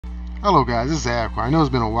Hello guys, this is Aqua. I know it's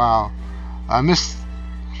been a while. I missed.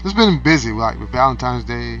 It's been busy, like with Valentine's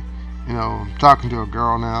Day. I'm talking to a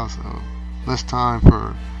girl now, so less time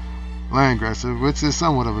for Langrisser, which is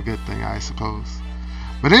somewhat of a good thing, I suppose.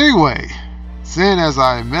 But anyway, seeing as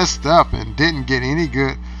I messed up and didn't get any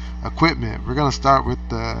good equipment, we're gonna start with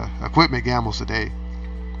the equipment gambles today,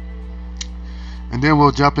 and then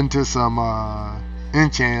we'll jump into some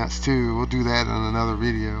enchants too. We'll do that in another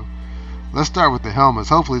video. Let's start with the helmets.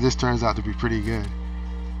 Hopefully this turns out to be pretty good.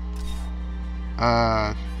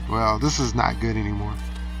 Well, this is not good anymore.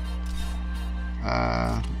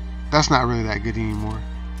 That's not really that good anymore.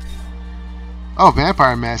 Oh,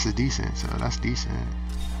 Vampire Mask is decent, so that's decent.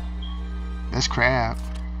 That's crap.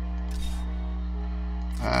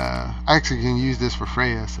 I actually can use this for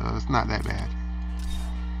Freya, so it's not that bad.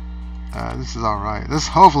 This is alright.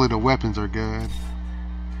 Hopefully the weapons are good.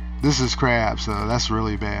 This is crap, so that's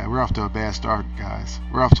really bad. We're off to a bad start, guys.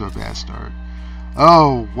 We're off to a bad start.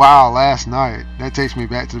 Oh, wow, last night. That takes me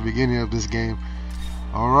back to the beginning of this game.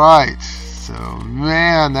 Alright, so,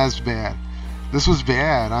 man, that's bad. This was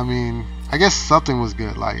bad. I mean, I guess something was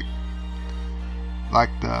good, like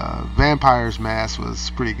the Vampire's Mask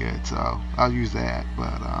was pretty good, so I'll use that.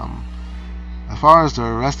 But, as far as the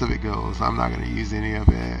rest of it goes, I'm not going to use any of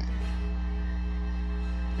it.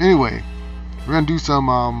 Anyway, we're gonna do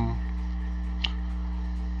some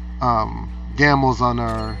gambles on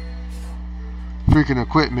our freaking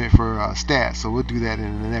equipment for stats, so we'll do that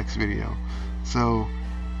in the next video. So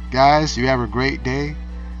guys, you have a great day.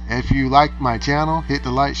 If you like my channel, hit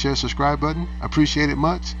the like, share, subscribe button. I appreciate it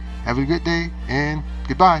much. Have a good day and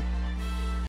goodbye.